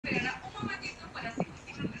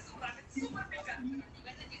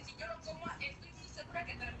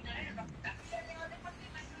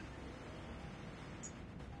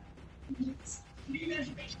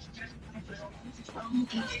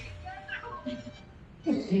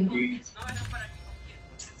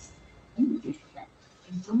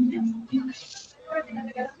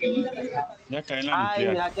Ya cae en la Ay,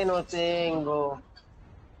 nuclear. mira que no tengo.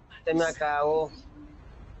 Se me acabó.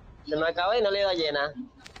 Se me acabó y no le da llena.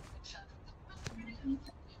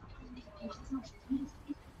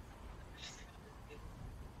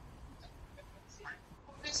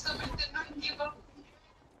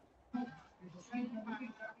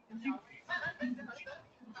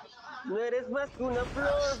 No eres más que una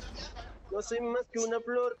flor. No soy más que una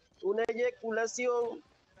flor. Una eyaculación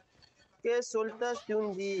que soltaste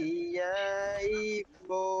un día y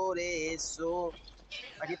por eso.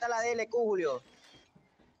 Aquí está la DLQ, Julio.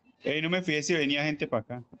 Ey, no me fijé si venía gente para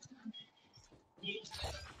acá.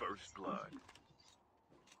 First blood.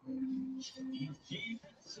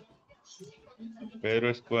 Pedro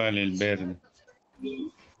Escual, el verde.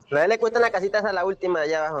 La DLQ está en la casita, esa es la última,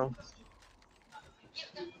 allá abajo.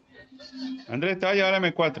 Andrés, te va a llevar a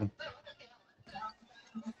M4.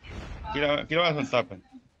 Aquí lo vas a soltar, pues.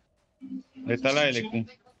 Ahí está la LQ.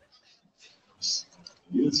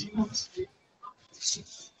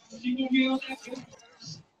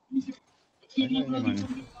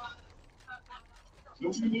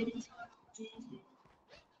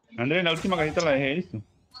 Andrés, la última casita la dejé, listo.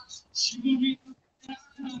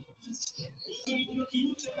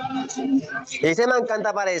 Y ese man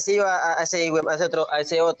canta parecido a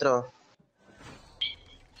ese otro.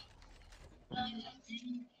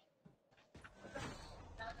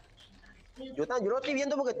 Yo lo estoy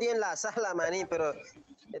viendo porque estoy en la sala, maní, pero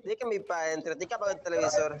estoy que mi padre entretica para el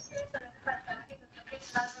televisor.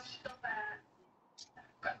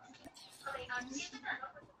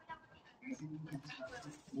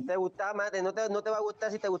 ¿Te gustaba más? No te va a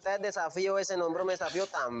gustar si te gusta el desafío ese, nombre, un desafío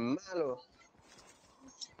tan malo.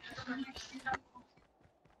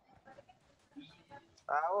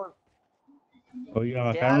 Ah, Oiga,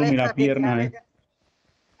 bacano, dale, mira pierna,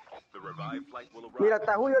 The revived flight will mira, arrive.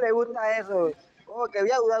 hasta a Julio le gusta eso. Oh, que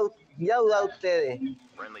había dudado ustedes.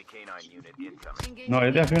 Friendly canine unit incoming. No,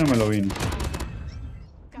 el desafío no me lo vino.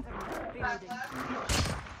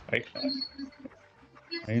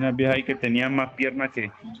 Hay unas viejas ahí que tenían más piernas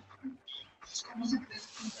que...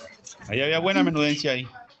 Ahí había buena menudencia ahí.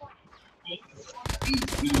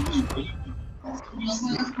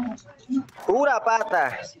 Pura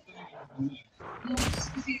pata.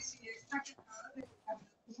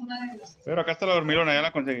 Pero acá está la dormilona, ya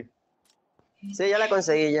la conseguí. Sí, ya la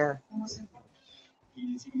conseguí ya.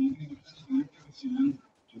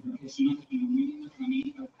 Chip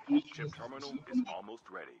terminal is almost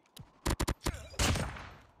ready.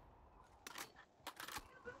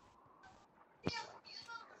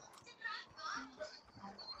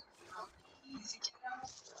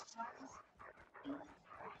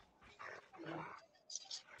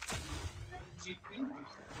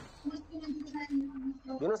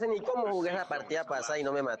 Yo no sé ni cómo jugué esa partida pasada y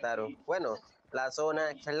no me mataron. Bueno, la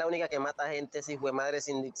zona es la única que mata gente, si fue madre,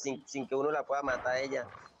 sin que uno la pueda matar a ella.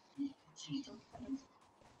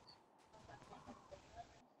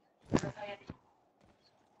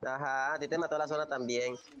 Ajá, a ti te mató la zona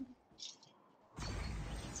también.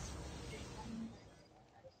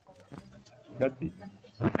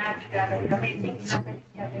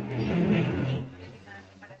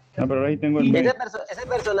 No, pero ahí tengo el mes. Ese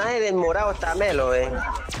personaje del morado está melo,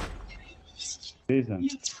 Sí,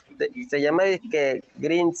 se llama que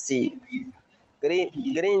Grincy.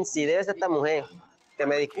 Grincy, debe ser esta mujer. Que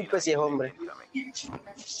me disculpe si es hombre.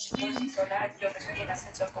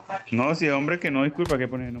 no, si es hombre que no, disculpa, ¿qué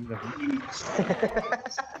pones el nombre así?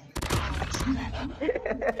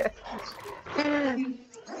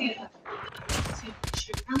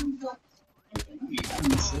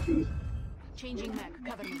 Changing Mac,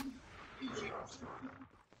 cover me.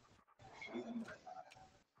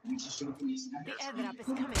 The airdrop is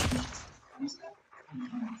coming.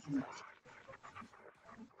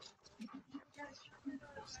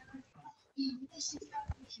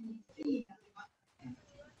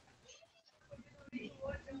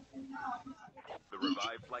 The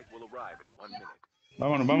revived flight will arrive in 1 minute.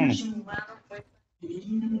 Vámonos, vámonos.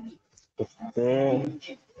 Usted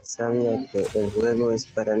sabía que el juego es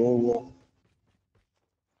para niños.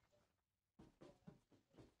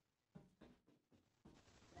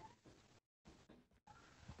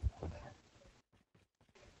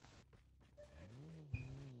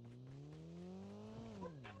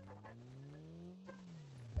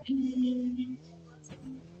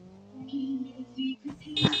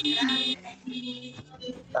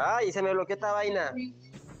 Ay, se me bloqueó esta vaina.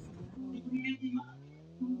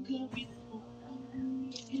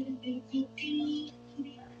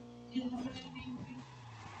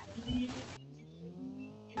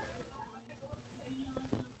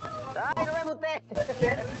 ¡Ay, no me monté!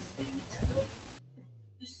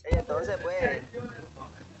 Entonces, pues,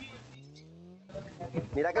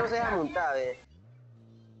 mira que no se deja montar, ¿ves?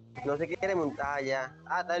 No se quiere montar ya.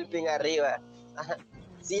 Ah, está el pin arriba.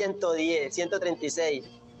 110, 136.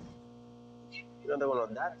 No tengo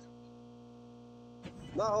los datos.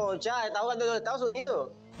 No, cha, está jugando en los Estados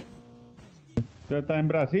Unidos. ¿Usted está en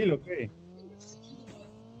Brasil o qué?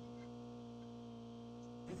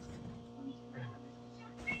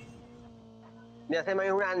 Mira, ese man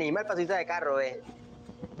es un animal pasista de carro, ¿ves?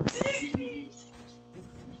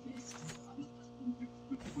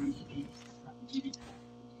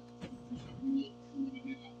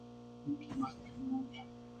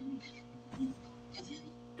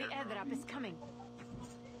 The airdrop is coming.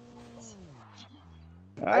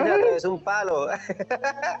 Ay, se le atravesó un palo.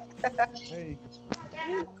 Ey.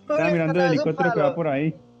 Estaba mirando el helicóptero que va por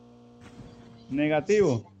ahí.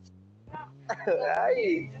 Negativo.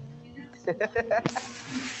 Ay.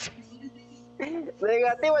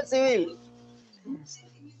 Negativo el civil.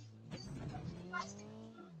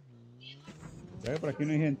 Ya que por aquí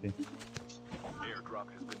no hay gente. Airdrop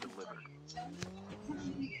has been delivered.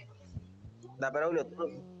 Da para uno.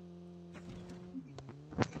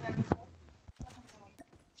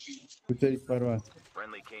 Escuché disparo.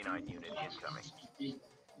 Friendly canine unit incoming.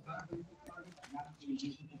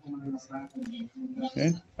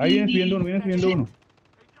 Ahí viene subiendo uno, viene subiendo uno.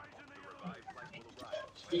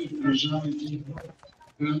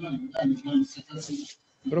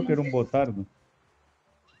 Creo que era un botardo.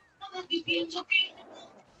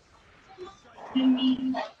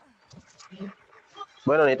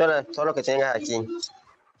 Bueno, necesito todo lo que tengas aquí.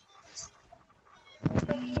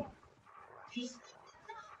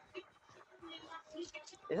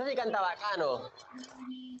 Eso sí canta bacano.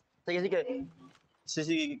 Sí, sí que. Sí,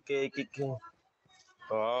 sí, que.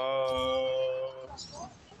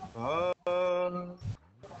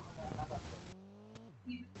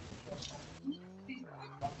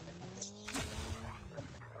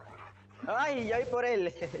 Ay, ya voy por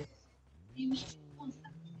él.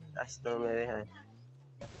 Ay, no me deja.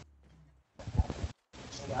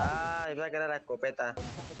 Ay, voy a quedar la escopeta.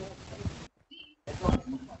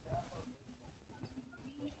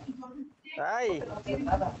 Ay.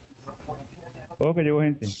 Oh, que llegó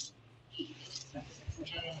gente.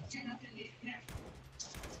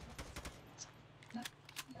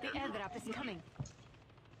 The airdrop is coming.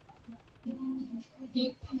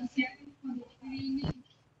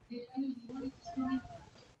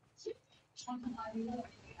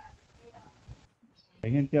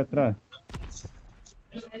 Hay gente atrás.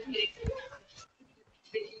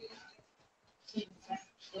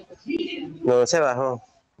 No se bajó.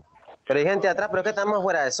 Pero hay gente atrás, pero es que estamos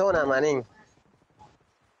fuera de zona, manín.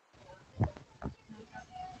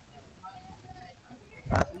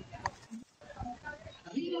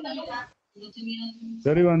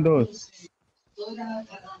 Ya iban dos.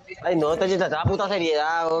 Ay, no, te necesitas la puta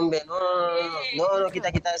seriedad, hombre. No, quita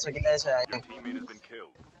eso de ahí. Teammate has been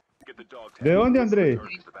killed. Get the dog tag. ¿De dónde, Andrés?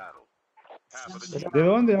 Return to the battle. Half of the team. ¿De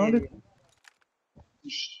dónde? ¿De dónde?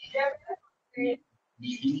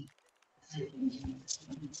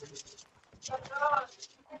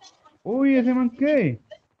 Uy, ese man qué.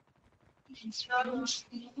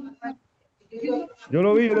 Yo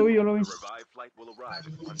lo vi. The revived flight will arrive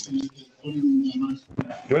in 1 minute.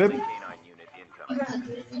 Yo le... Canine unit incoming.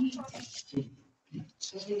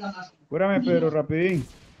 Cúrame, Pedro, rapidín.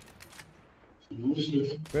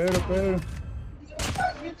 Pedro.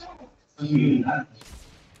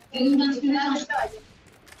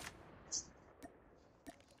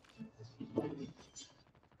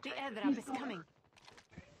 The airdrop is coming.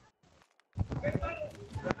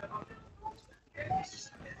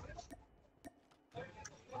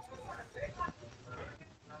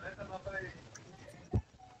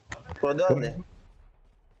 ¿Por dónde?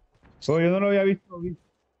 Oh, yo no lo había visto.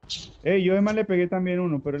 Ey, yo además le pegué también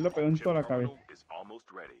uno, pero él lo pegó en toda la cabeza. Terminal is almost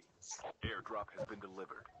ready. Airdrop has been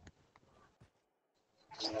delivered.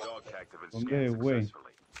 Dog tags have been ¿Dónde, scanned güey?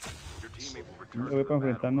 successfully. Your teammate will return ¿Dónde voy to para the battle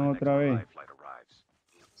enfrentarnos when the otra next vez? revived flight arrives.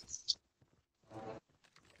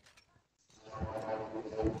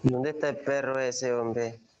 ¿Dónde está el perro ese,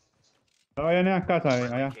 hombre? Estaba allá en esa casa,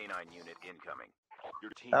 allá. Canine unit incoming.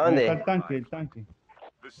 Your team ¿A ¿Dónde dónde? está el tanque?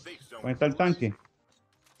 The safe zone ¿Dónde está el tanque?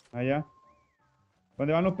 Allá.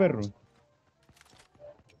 ¿Dónde van los perros?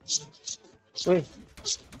 Uy.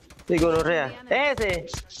 Sí, gonorrea. ¡Ese!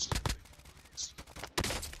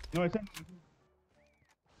 No, ese no.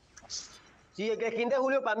 Sí, el skin de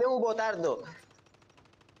Julio para mí es un botardo.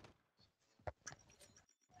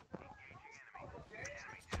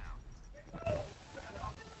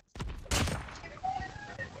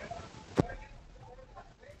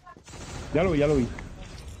 Ya lo vi, ya lo vi.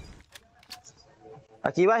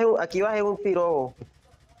 Aquí bajé un pirobo.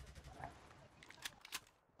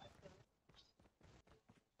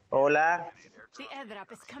 Hola. The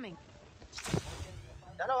airdrop is coming.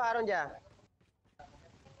 ¿Ya lo bajaron ya?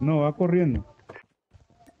 No, va corriendo.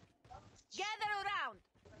 Gather around.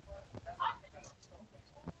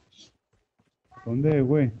 ¿Dónde,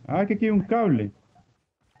 güey? Ah, que aquí hay un cable.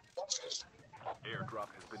 Airdrop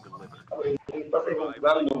has been delivered. The revived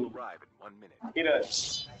flight will arrive in 1 minute. Mira,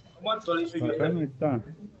 ¿cómo actualizo yo Acá no está.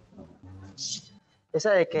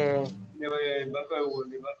 Esa de que... el banco de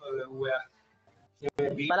Google, el banco de UA?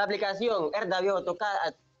 Para la aplicación, viejo, toca...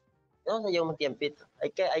 No se lleva un tiempito.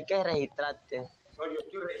 Hay que registrarte. No, yo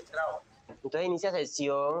estoy registrado. Entonces inicia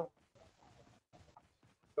sesión.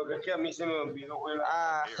 Lo que es que a mí se me olvidó fue la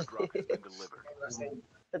Ah, Airdrop has been delivered. contraseña.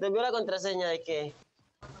 ¿te envió la contraseña de qué?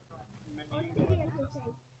 Me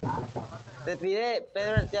pidió Te pide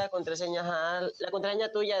Pedro Arteaga contraseña, ajá, la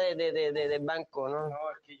contraseña tuya del banco, ¿no? no,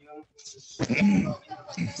 es que yo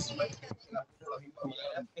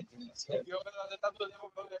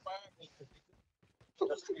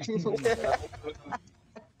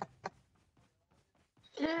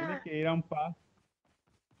Tienes que ir a un paso.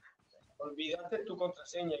 olvidaste tu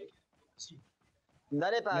contraseña. Sí.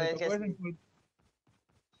 Dale para ver Le que tocó sí. le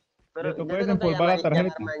Pero tocó ya te toca desempolvar la llamar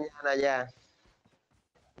tarjeta. mañana ya.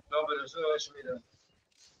 No, pero eso mira.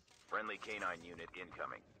 Friendly canine unit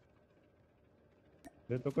incoming.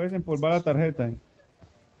 Le tocó desempolvar la tarjeta.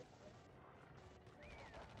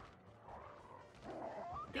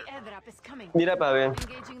 The airdrop is coming. Mira para ver.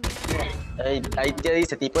 Engaging the airdrop. Ahí te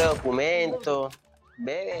dice tipo de documento.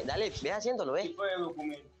 Dale, ve haciéndolo, ve. Tipo de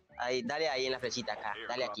documento. Ahí, dale ahí en la flechita acá,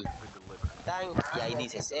 dale Airdrop aquí. has been delivered. Tan, y ahí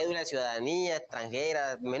dice cédula de ciudadanía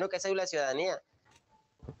extranjera, menos que cédula de ciudadanía.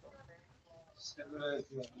 Cédula de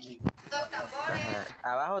ciudadanía. Ajá.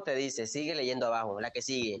 Abajo te dice, sigue leyendo abajo, la que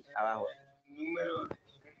sigue, abajo. Número de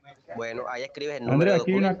Bueno, ahí escribes el número Andrea, de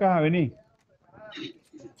aquí hay una documento. caja, vení.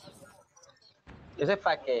 Eso es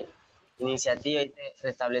para que iniciativa y te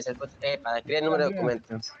restablece para escribir el número de Andrea.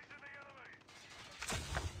 documentos.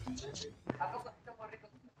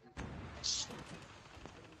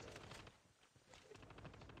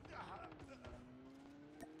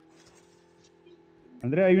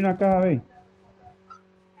 Andrea, hay una caja, ve.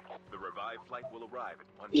 The revived flight will arrive in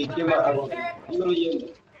 1 ¿Y minute. qué más hago? Yo lo llevo.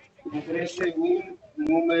 Ingrese un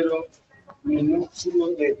número minúsculo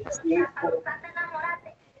de 5.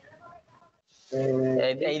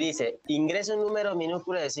 Ahí dice, ingresa un número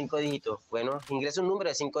minúsculo de 5 dígitos. Bueno, ingresa un número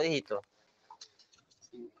de 5 dígitos.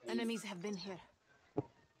 Enemies have been here.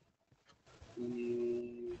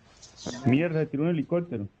 Mierda, se tiró un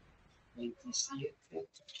helicóptero. 27.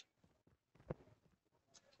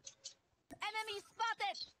 Enemy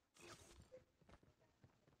spotted.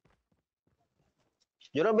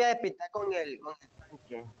 Yo los voy a despistar con el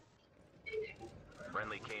tanque.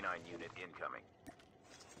 Friendly canine unit incoming.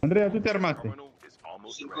 Andrea, ¿tú te armaste? Terminal is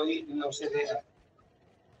almost 5 ready. dígitos no se deja.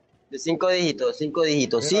 De 5 dígitos, 5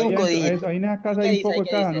 dígitos, Pero 5 ahí dígitos. en esa casa ¿Qué hay un dice? poco de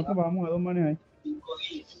 ¿Qué caja, dice? ¿no? Que vamos a dos manes ahí. 5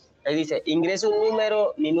 dígitos. Ahí dice, ingresa un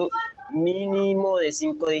número mínimo de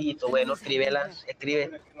 5 dígitos. Bueno, escríbela, escribe.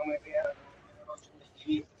 Pero que no me vea. No se me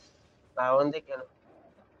escribe. ¿A dónde que no?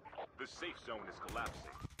 The safe zone is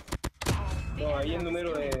collapsing. The No, ahí el airdrop is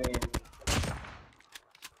número coming. de.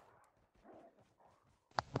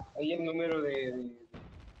 Ahí el número de.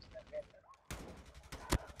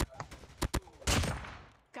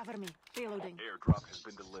 Cover me. Reloading. Airdrop has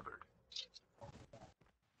been delivered.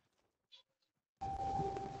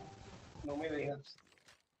 No me deja.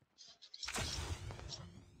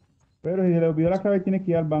 Pero si se le olvidó la clave, tiene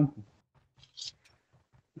que ir al banco.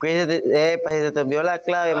 Pues, pues se te envió la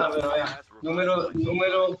clave. Ah, pero vea. Número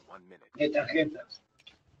 1 minute. de tarjeta.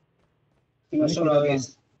 Una sola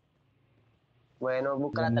vez. Bueno,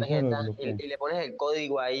 busca la Bueno, eso lo tarjeta desbloqueo. y le pones el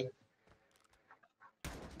código ahí.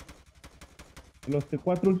 Los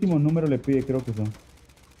 4 últimos números le pide, creo que son.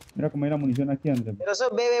 Mira cómo hay la munición aquí, Andrea. Pero eso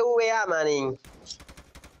es BBVA, manín.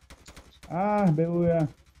 Ah, BBVA.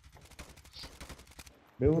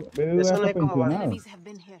 BBVA Eso no está es como pensionado. Enemies have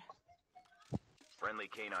been here. Friendly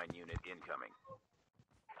canine unit incoming.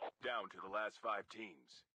 Down to the last 5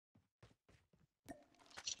 teams.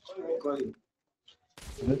 Código.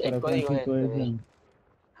 ¿Dónde estará El código Francisco es ese?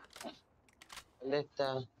 ¿Dónde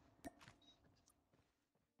está?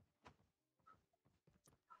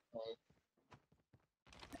 Ahí.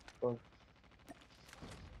 Pon.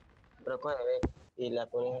 Pero coge, ve, y le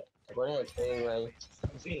pones el código ahí.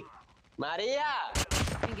 Sí. ¡María!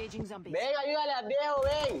 Engaging zombies. ¡Ven, ayúdale al viejo,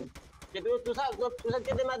 ven! Que tú sabes, tú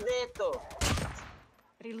entiendes más de esto.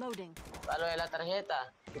 Reloading. Para lo de la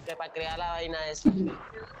tarjeta. Que para crear la vaina esa. Teammate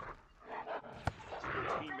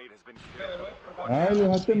has been killed. Ay, lo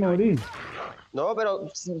dejaste morir. No, pero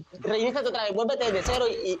reiníciate otra vez, vuélvete desde cero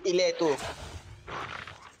y lee tú.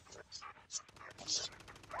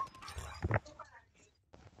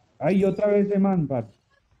 Ay, otra vez de man, pat.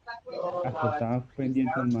 Hasta estaba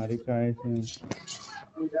pendiente el marica ese.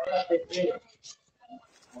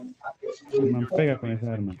 El man pega con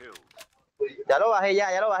esa arma. Killed. Ya lo bajé,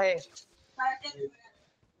 ya lo bajé.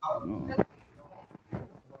 No.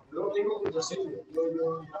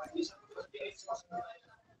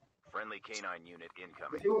 Friendly canine unit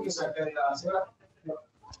incoming.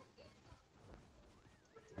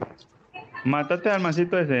 Mátate al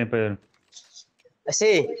mancito ese, Pedro.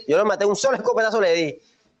 Sí, yo lo maté, un solo escopetazo le di.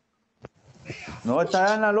 No,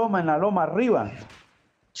 está en la loma arriba.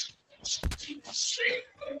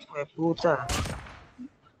 Pues puta.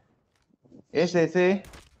 Ese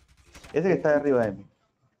que está arriba de mí.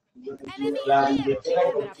 Enemy clear.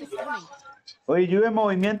 Airdrop is coming. Oye, yo iba en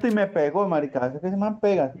movimiento y me pegó, marica. Es que ese man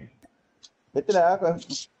pega. Vete la da.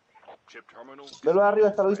 Chip terminal. Velo arriba,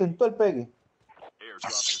 hasta lo dicen todo el pegue. Airdrop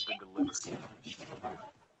has been delivered.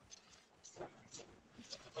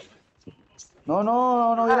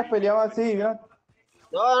 No hubieras peleado así, ¿verdad?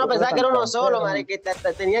 No, pensaba que era uno solo, madre, que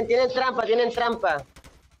tienen trampa.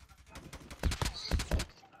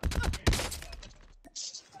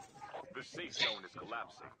 The safe zone is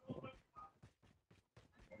collapsing.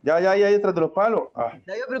 Ya, detrás de los palos. Ah,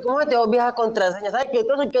 David, pero ¿cómo te volvías a contraseña? ¿Sabes que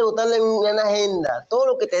todo eso hay que anotarlo en una agenda? Todo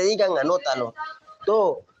lo que te digan, anótalo.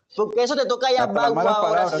 Todo. Porque eso te toca ya Hasta las banco malas ahora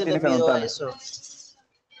palabras si se te tienes que olvidó anotarlas. eso.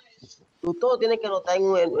 Tú todo tienes que anotar en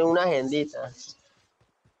una agendita.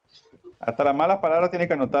 hasta las malas palabras tienes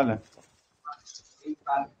que anotarlas.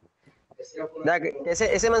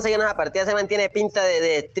 Ese man se gana la partida, ese man tiene pinta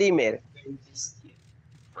de streamer.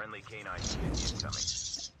 Friendly canine unit incoming.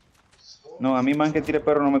 No, a mí man que tire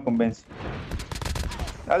perro no me convence.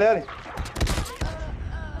 Dale.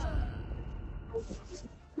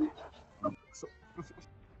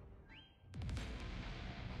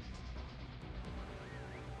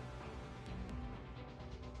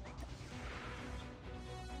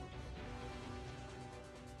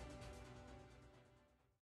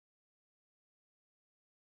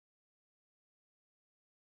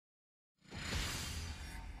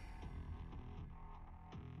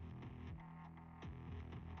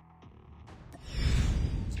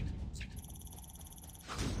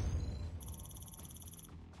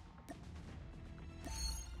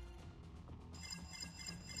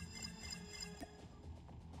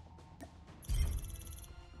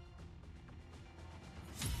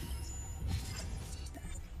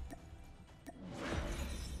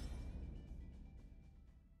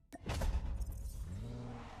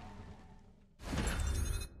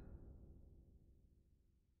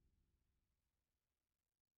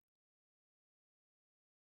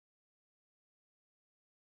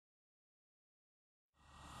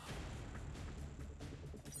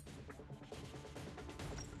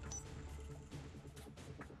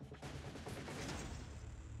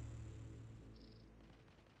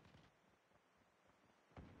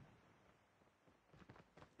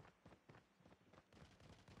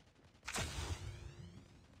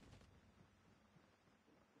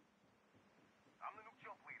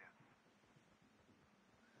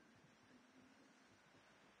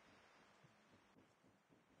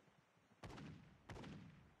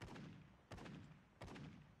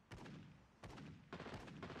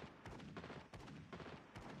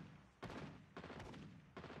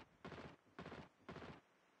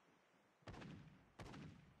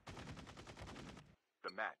 The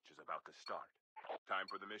match is about to start. Time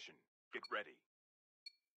for the mission. Get ready.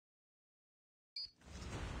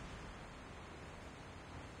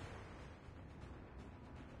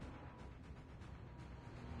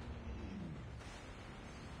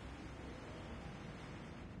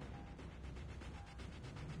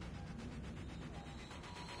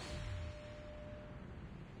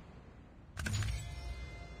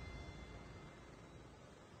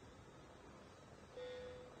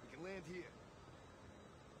 We can land here.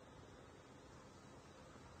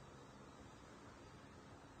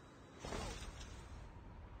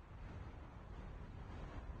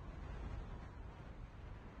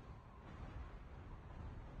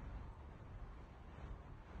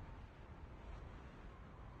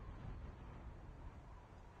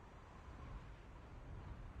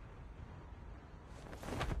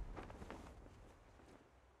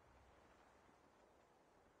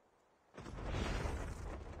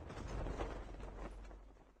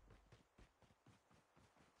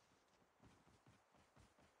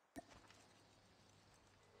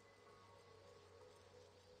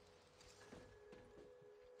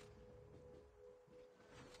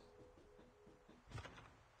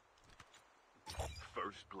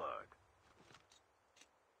 First blood.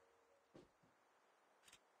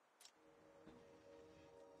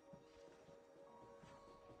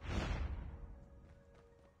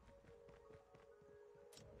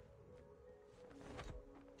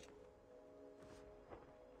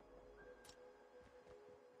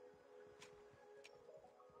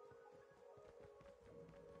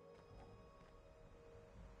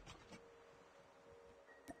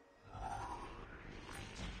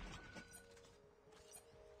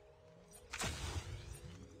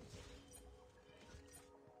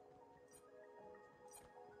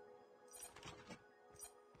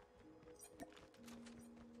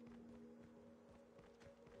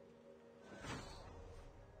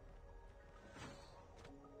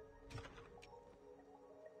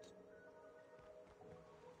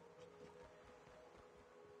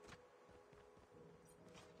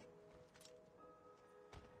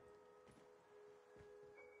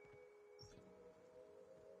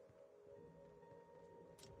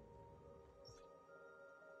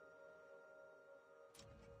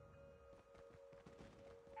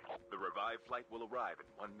 The revived flight will arrive in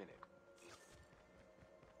 1 minute.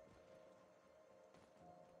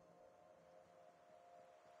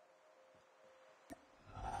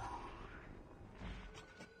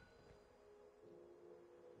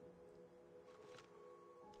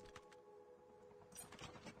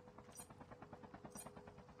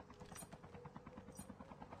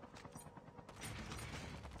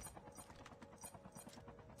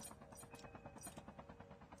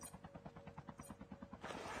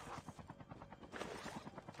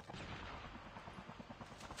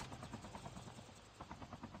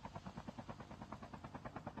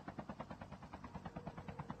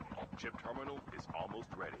 Chip terminal is almost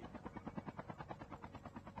ready.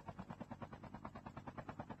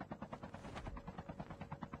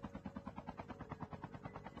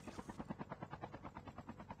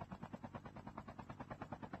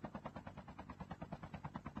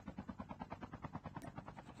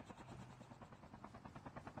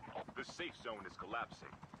 The safe zone is collapsing.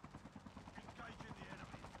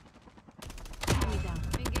 Enemy down.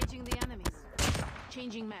 Engaging the enemies.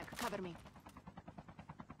 Changing mag. Cover me.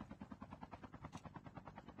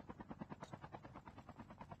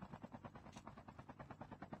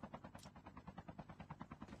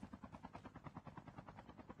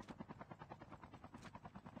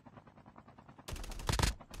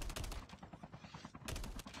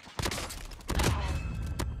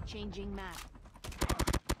 Changing map.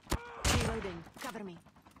 Reloading. Cover me.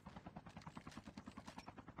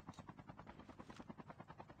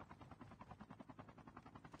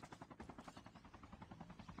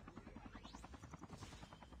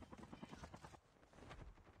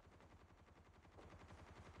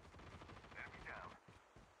 Enemy down.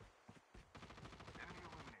 Enemy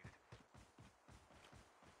eliminated.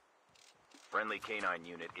 Friendly canine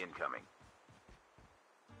unit incoming.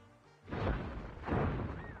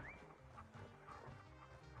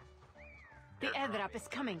 The airdrop is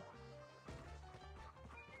coming.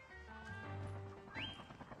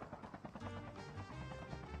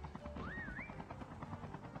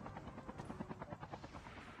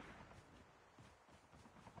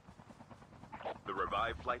 The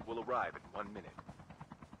revived flight will arrive in 1 minute.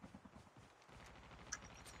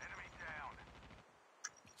 Enemy down.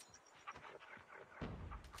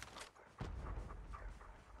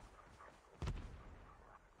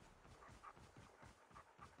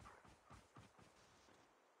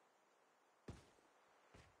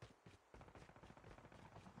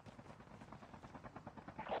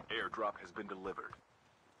 Airdrop has been delivered.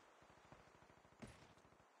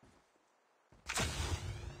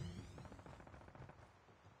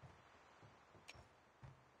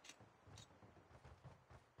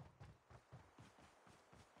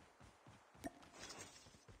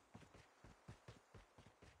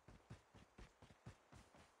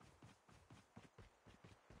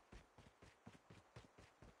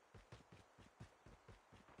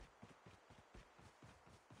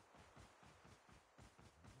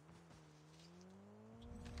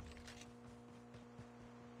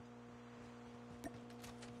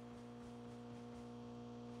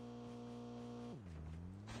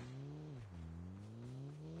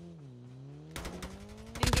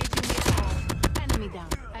 Enemy down.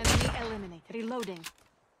 Enemy eliminate. Reloading.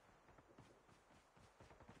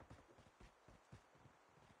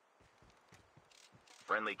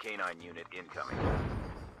 Friendly canine unit incoming.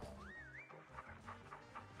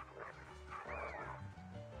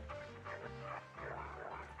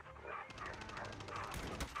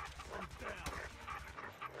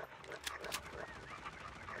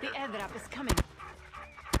 The airdrop is coming.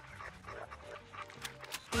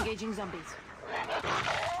 Engaging zombies.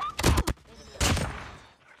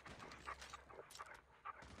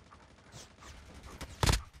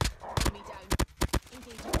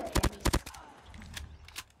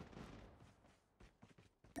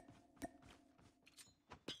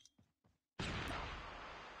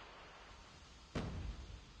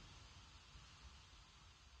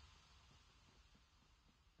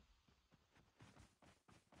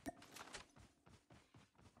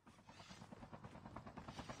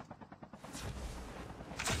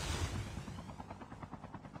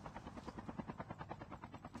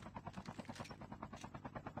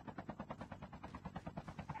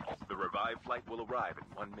 revived flight will arrive in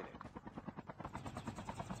 1 minute.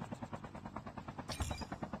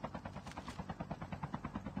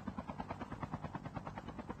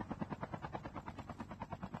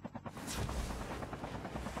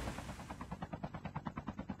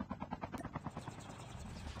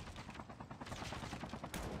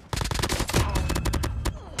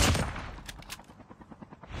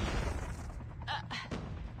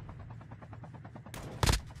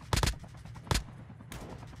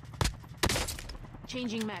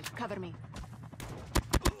 Changing mag. Cover me.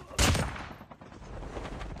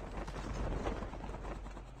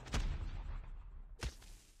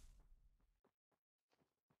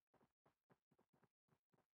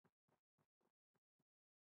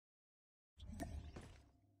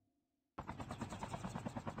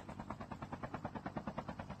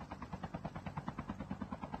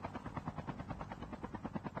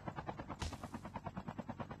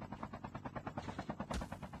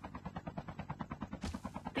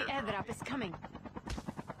 The airdrop is coming.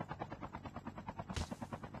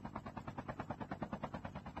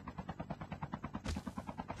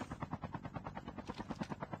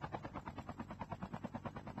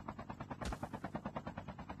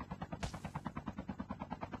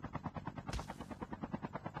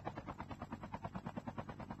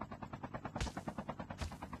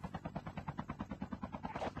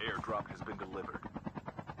 Airdrop has been delivered.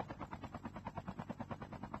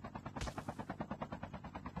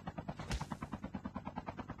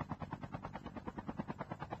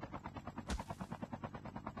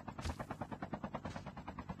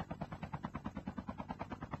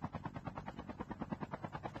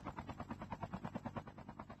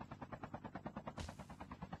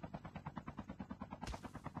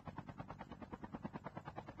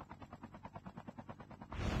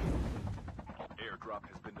 Airdrop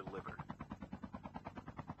has been delivered.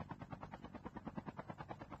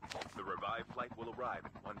 The revived flight will arrive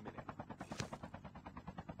in 1 minute.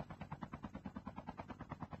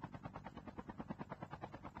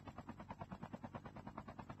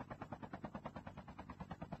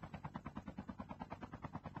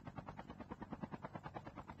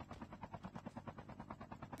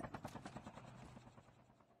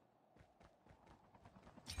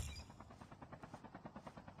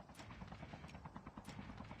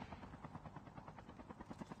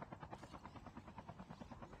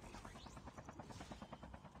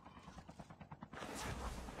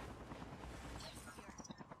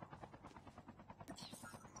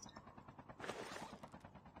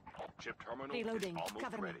 Chip terminal Reloading. is almost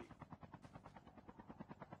Cover me. ready.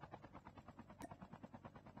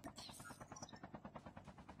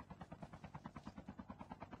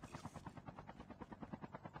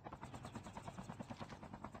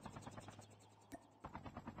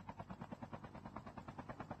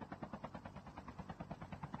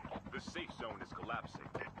 The safe zone is collapsing.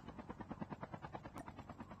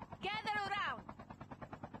 Gather around.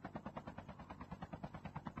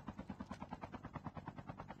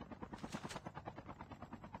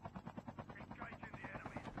 Engaging the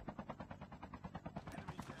enemies.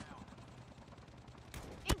 Enemy down.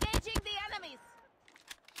 Engaging the enemies.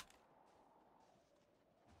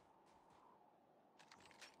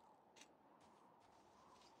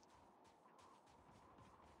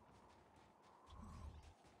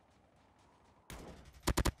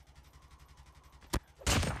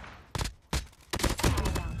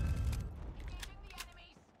 Enemy down. Engaging the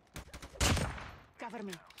enemies. Cover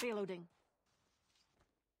me. Reloading.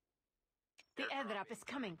 The airdrop is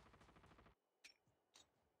coming.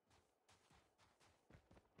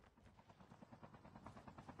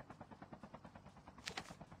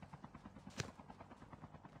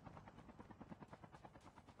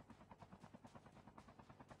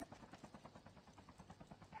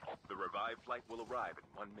 The revived flight will arrive in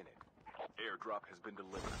 1 minute. Airdrop has been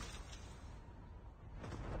delivered.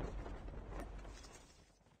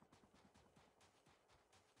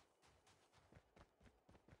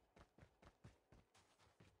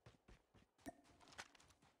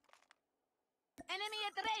 Enemy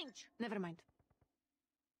at range. Never mind.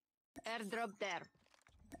 Airdrop there.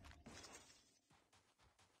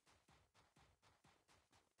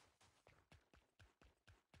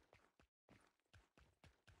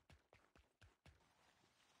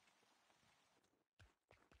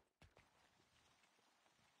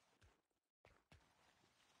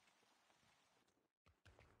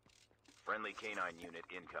 Friendly canine unit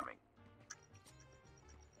incoming.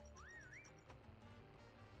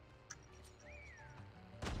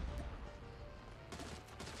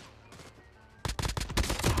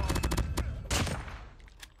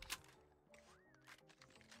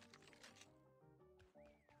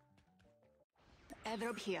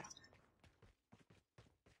 Airdrop here.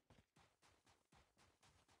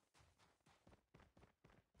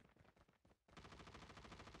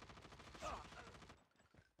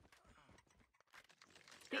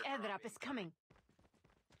 airdrop is coming.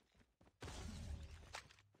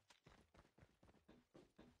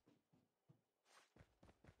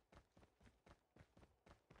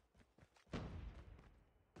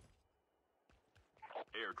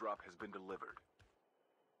 Airdrop has been delivered.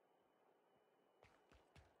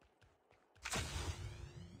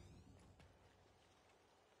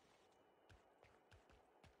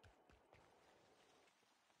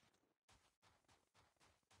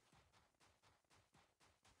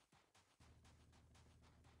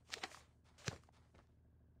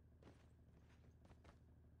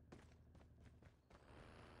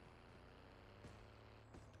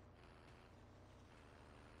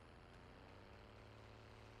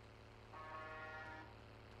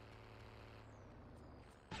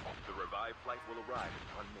 The revived flight will arrive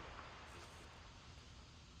in 1 minute.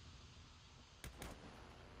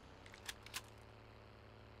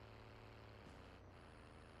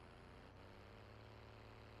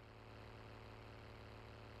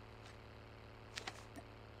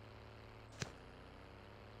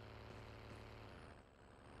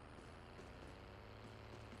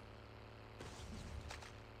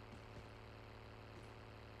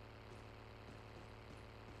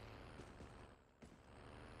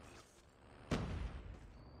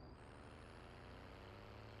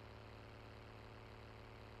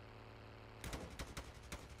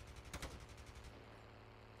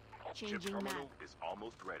 Chip Changing map. terminal is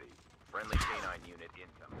almost ready. Friendly canine unit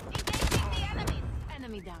incoming. Engaging the enemies.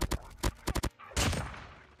 Enemy down.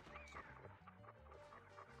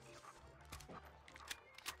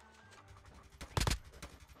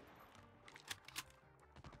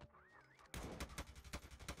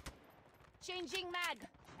 Changing mag.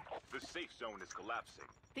 The safe zone is collapsing.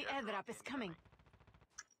 The airdrop is coming.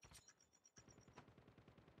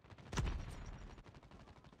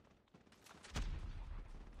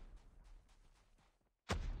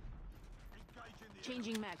 Engaging the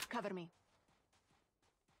Changing mag. Cover me.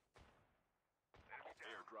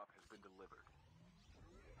 Airdrop has been delivered.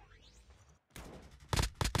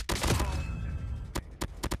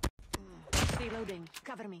 Reloading.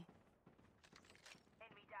 Cover me.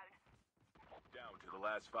 Down to the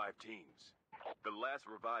last 5 teams. The last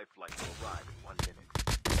revived flight will arrive in 1 minute.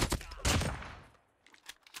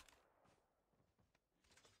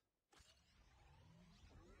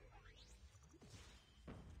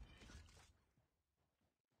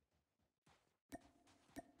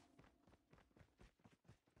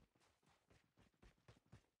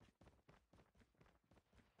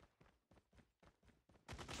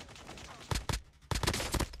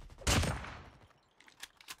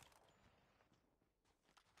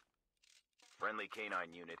 Friendly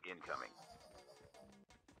canine unit incoming.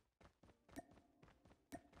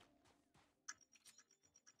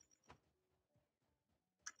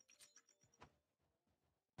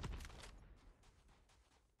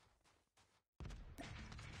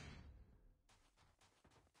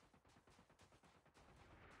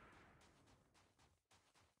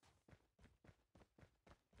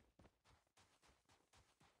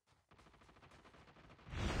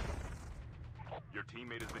 Your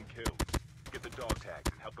teammate has been killed. Get the dog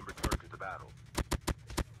tags and help them return to the battle.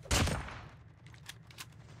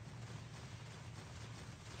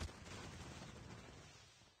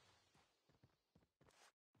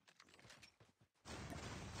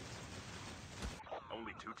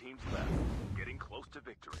 Only 2 teams left. Getting close to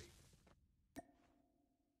victory.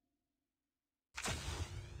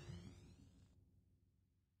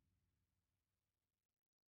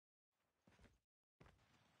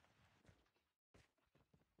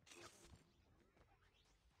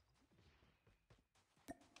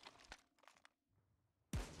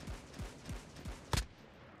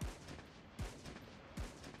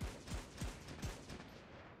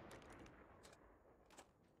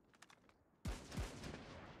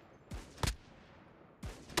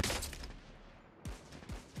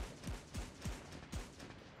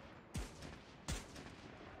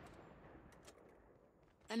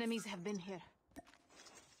 Enemies have been here.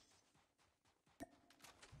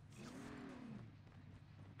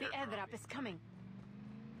 The airdrop is coming.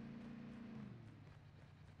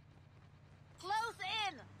 Close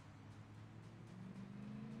in!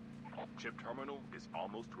 Chip terminal is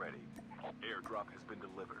almost ready. Airdrop has been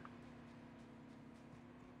delivered.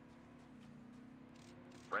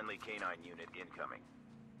 Friendly canine unit incoming.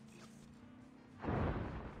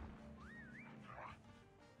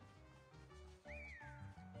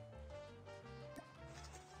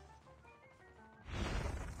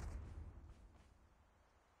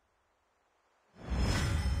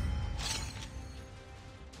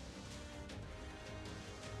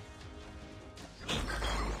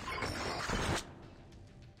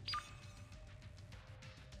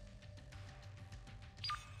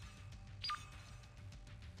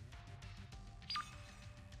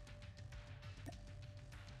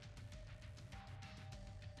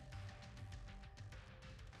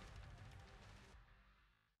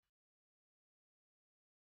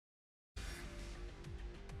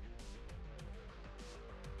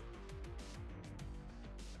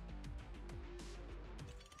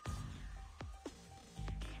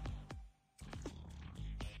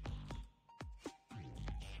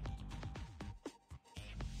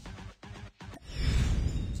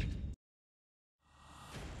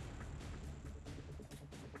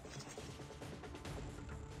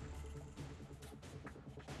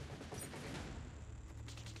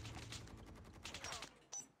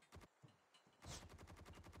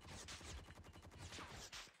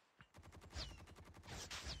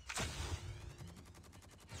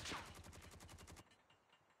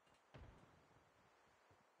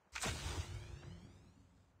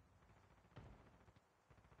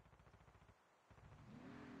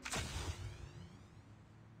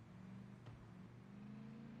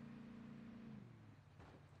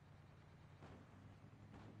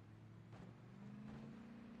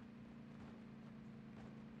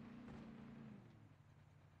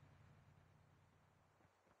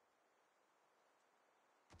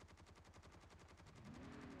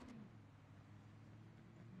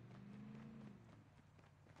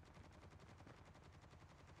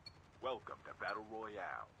 Welcome to Battle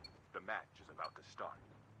Royale. The match is about to start.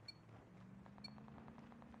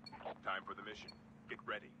 Time for the mission. Get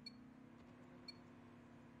ready.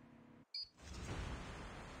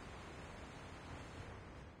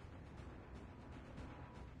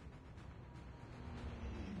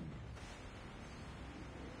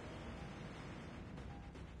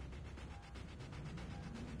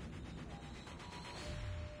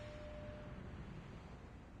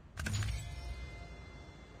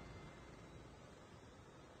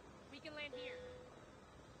 We can land here.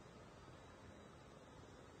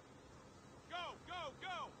 Go, go,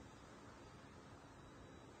 go!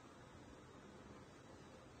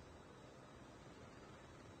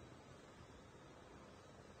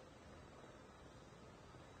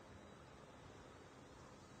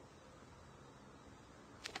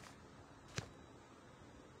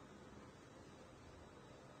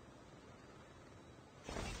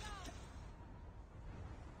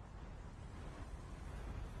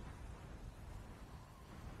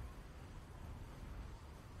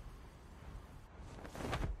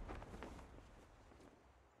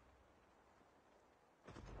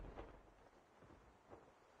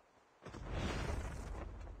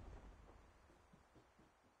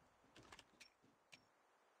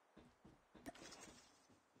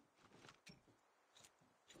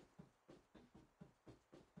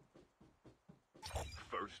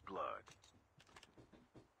 First blood.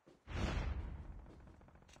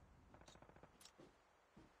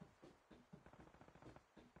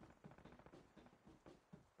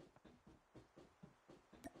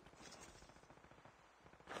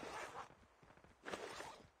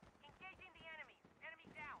 Engaging the enemy. Enemy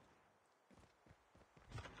down.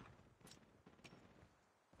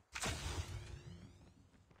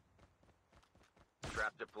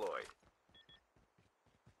 Trap deployed.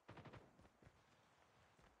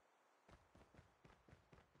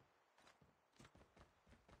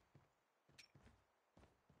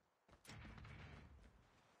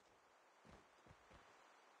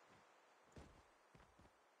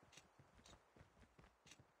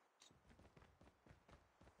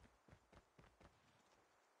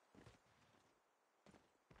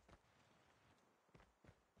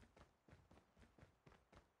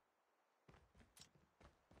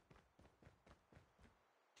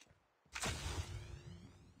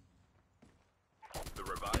 The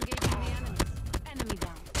revived Engaging the enemies. Enemy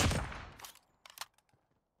down.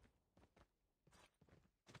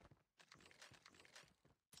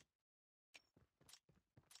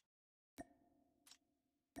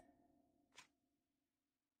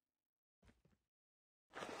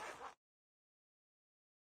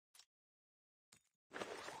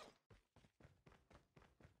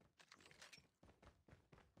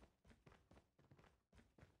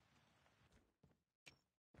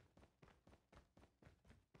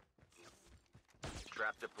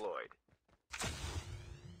 trap deployed.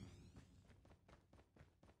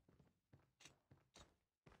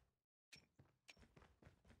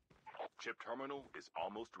 Chip terminal is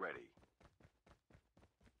almost ready.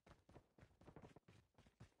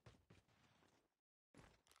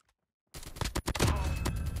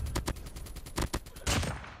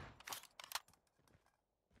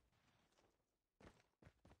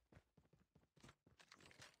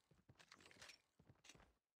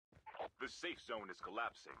 The safe zone is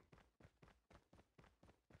collapsing.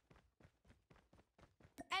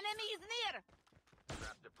 Enemy is near!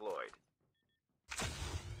 Trap deployed.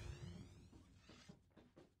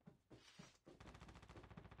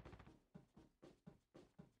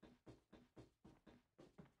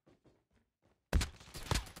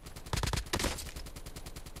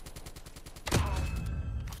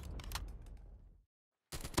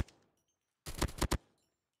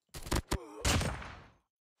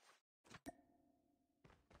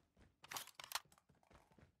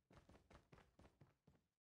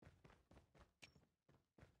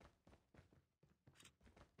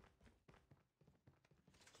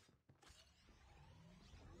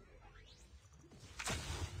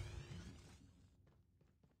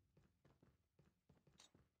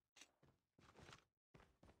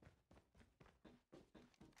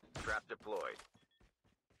 Trap deployed.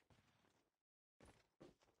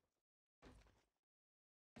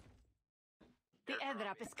 The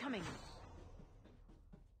airdrop is coming.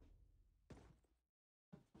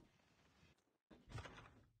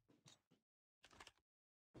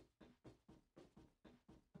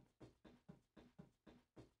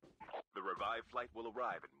 The revived flight will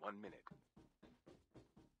arrive in 1 minute.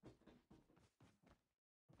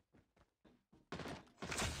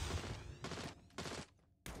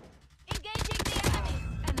 Engaging the enemy!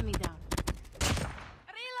 Enemy down.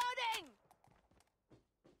 Reloading!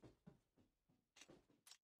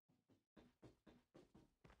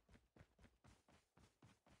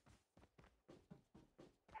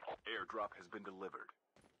 Airdrop has been delivered.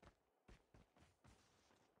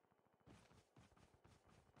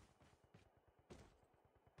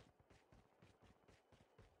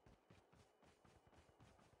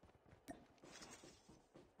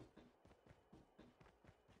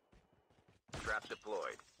 Trap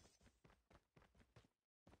deployed.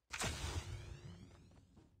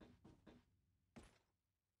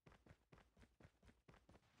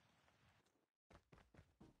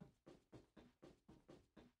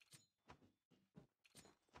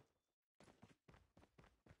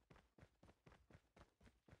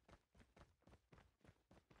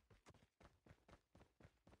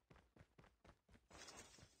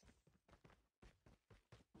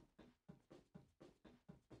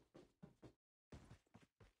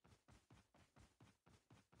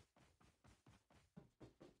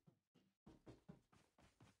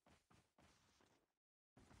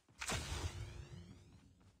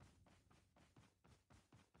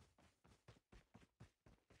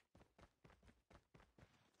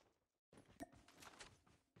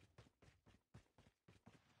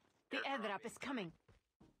 The airdrop is coming.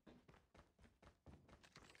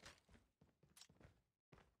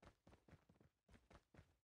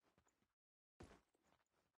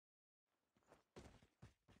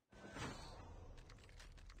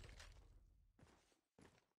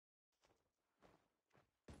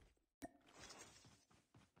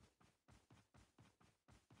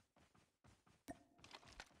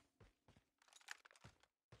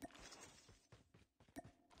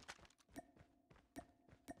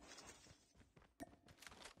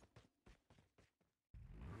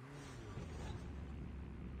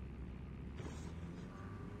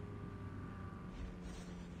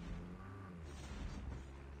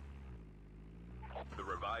 The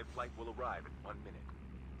revived flight will arrive in 1 minute.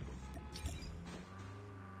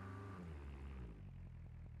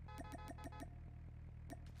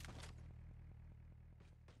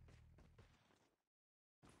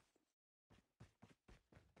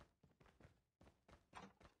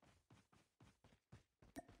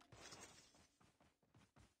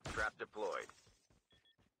 Trap deployed.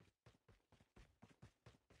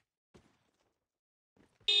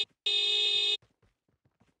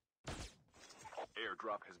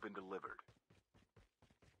 Airdrop has been delivered.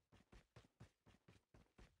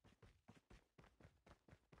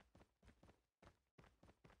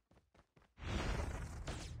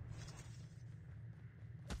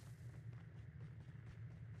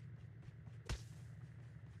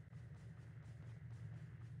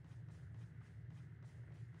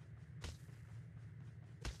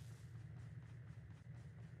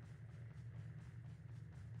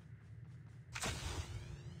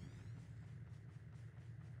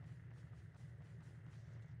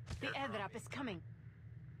 The airdrop is coming.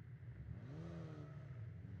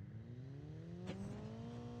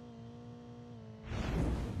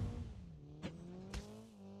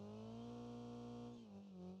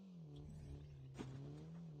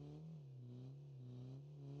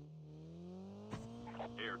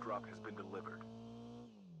 Airdrop has been delivered.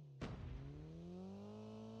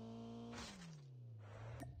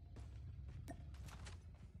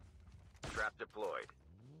 Trap deployed.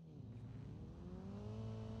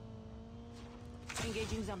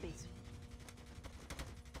 Engaging zombies.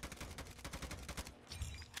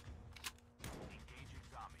 Engaging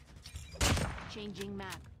zombies. Changing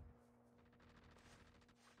mag.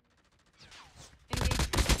 Engage.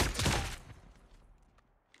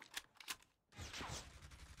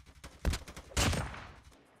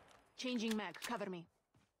 Changing mag. Cover me.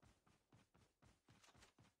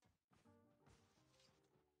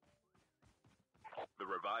 The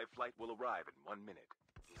revived flight will arrive in 1 minute.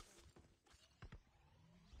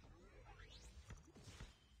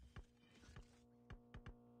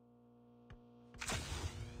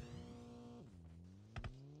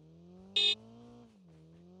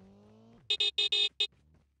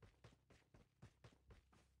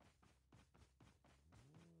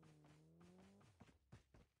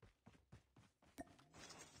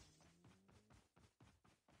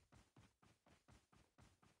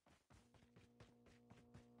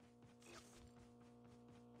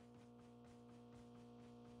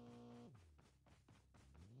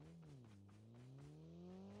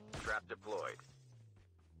 Trap deployed.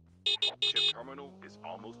 Chip terminal is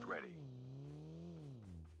almost ready.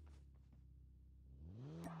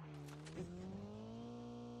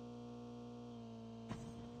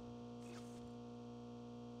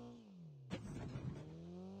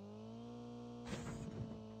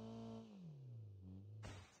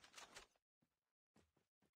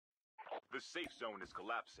 The safe zone is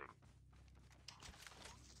collapsing.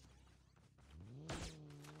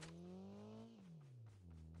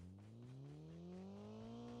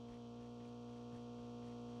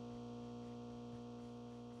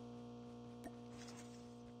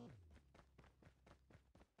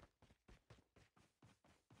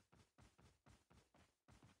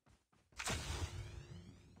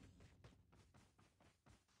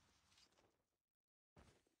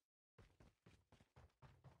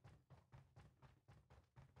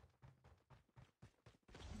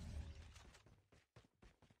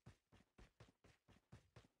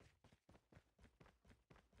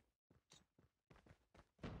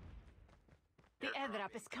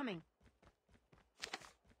 airdrop is coming.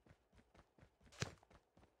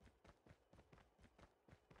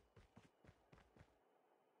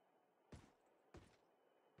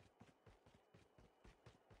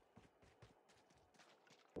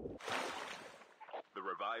 The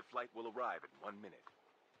revived flight will arrive in 1 minute.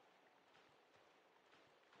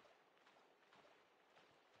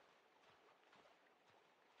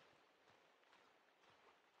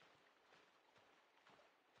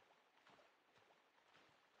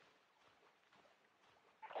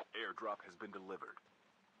 Airdrop has been delivered.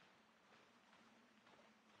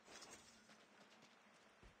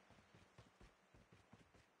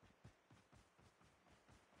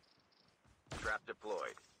 Trap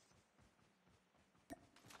deployed.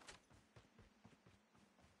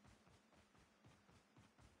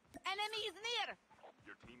 Enemy is near!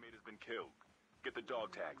 Your teammate has been killed. Get the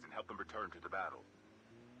dog tags and help them return to the battle.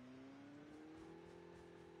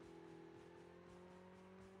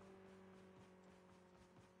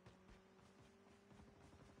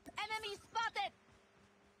 Enemy spotted!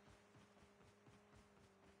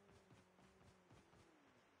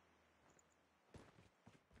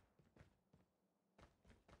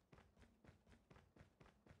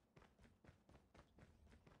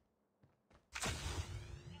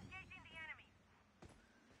 Engaging the enemy.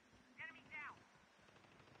 Enemy down.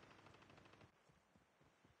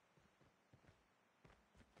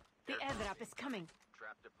 The airdrop is coming.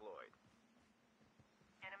 Trap deployed.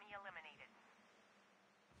 Enemy eliminated.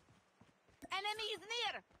 Enemy is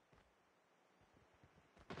near!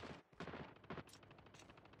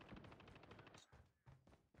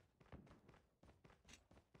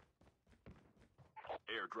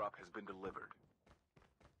 Airdrop has been delivered.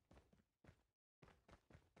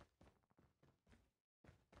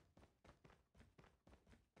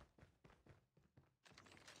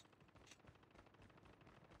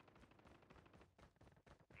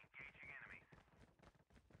 Engaging enemies.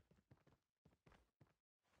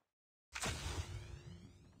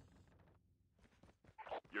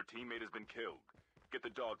 Your teammate has been killed. Get the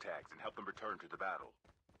dog tags and help them return to the battle.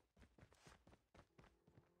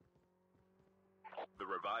 The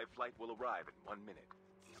revived flight will arrive in 1 minute.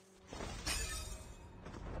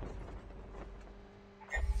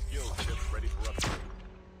 Skill chip ready for upgrade.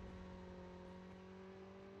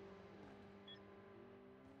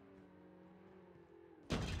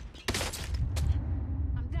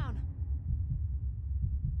 I'm down.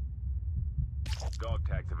 Dog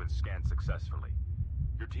tags have been scanned successfully.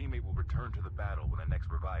 Your teammate will return to the battle when the next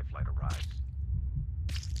revive flight arrives.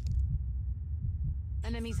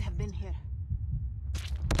 Enemies have been here.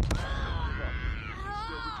 Still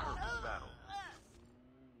return to the battle.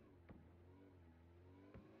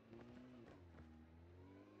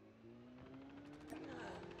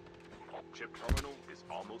 Chip terminal is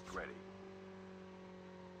almost ready.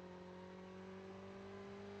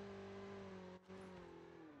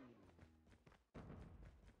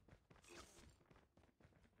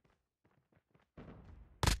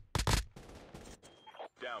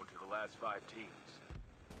 Down to the last 5 teams.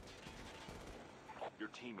 Your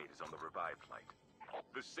teammate is on the revive flight.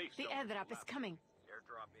 The safe The zone airdrop is collapsed. coming.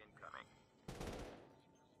 Airdrop incoming.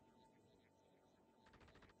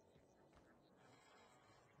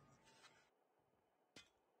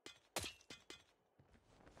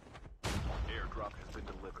 Airdrop has been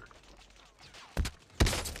delivered.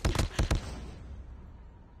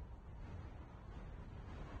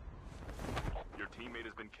 Your teammate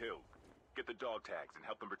has been killed. Get the dog tags and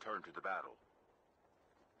help them return to the battle.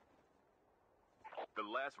 The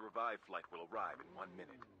last revive flight will arrive in 1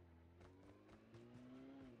 minute.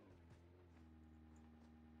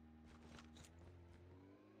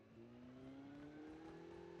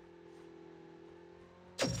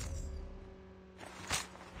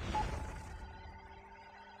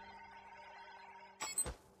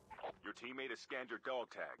 Your teammate has scanned your dog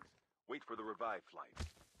tags. Wait for the revive flight.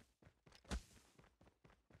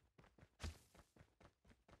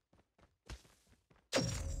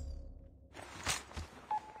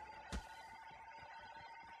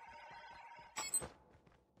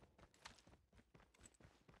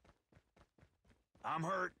 I'm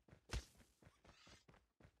hurt.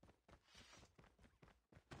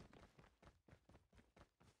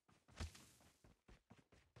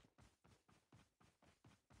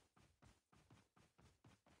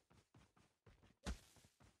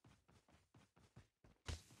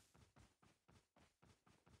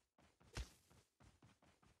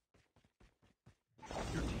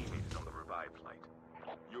 Your teammate is on the revive flight.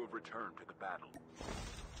 You have returned to the battle.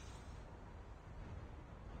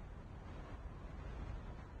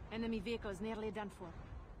 Enemy vehicle is nearly done for.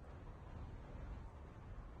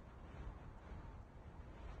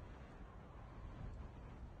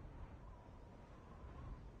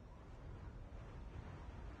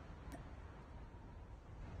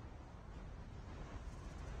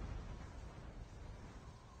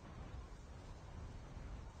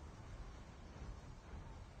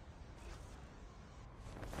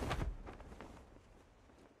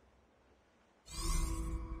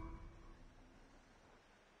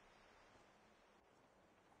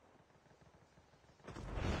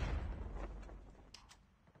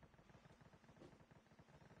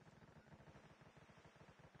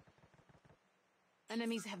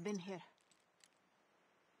 Enemies have been here.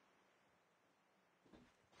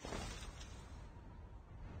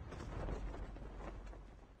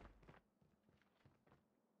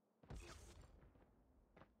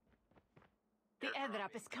 The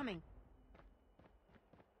airdrop is coming.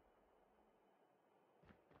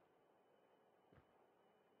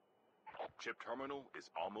 Chip terminal is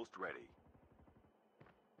almost ready.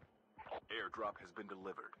 Airdrop has been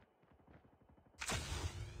delivered.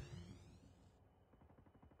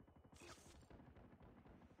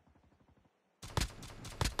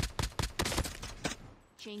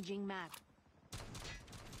 Changing map.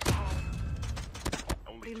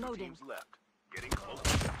 Only Reloading. 2 teams left. Getting close.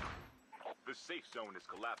 The safe zone is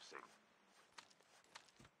collapsing.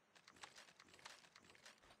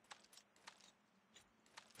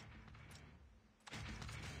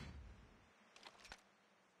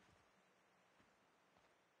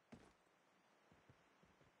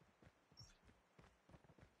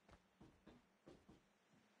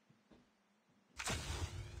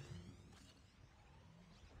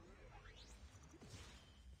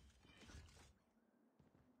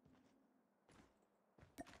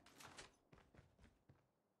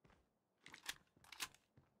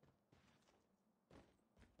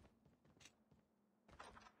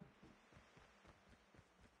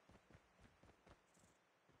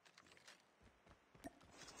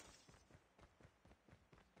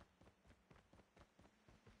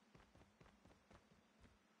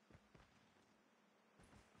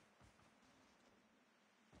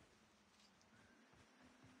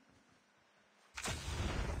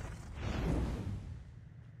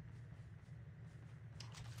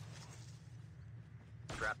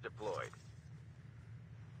 Trap deployed.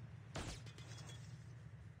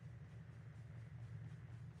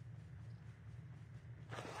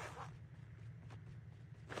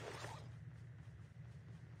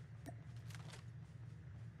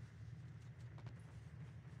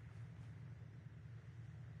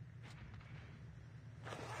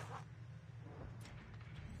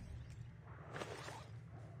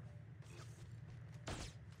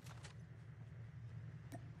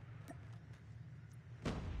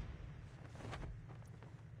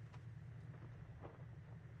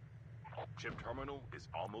 Chip terminal is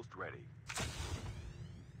almost ready.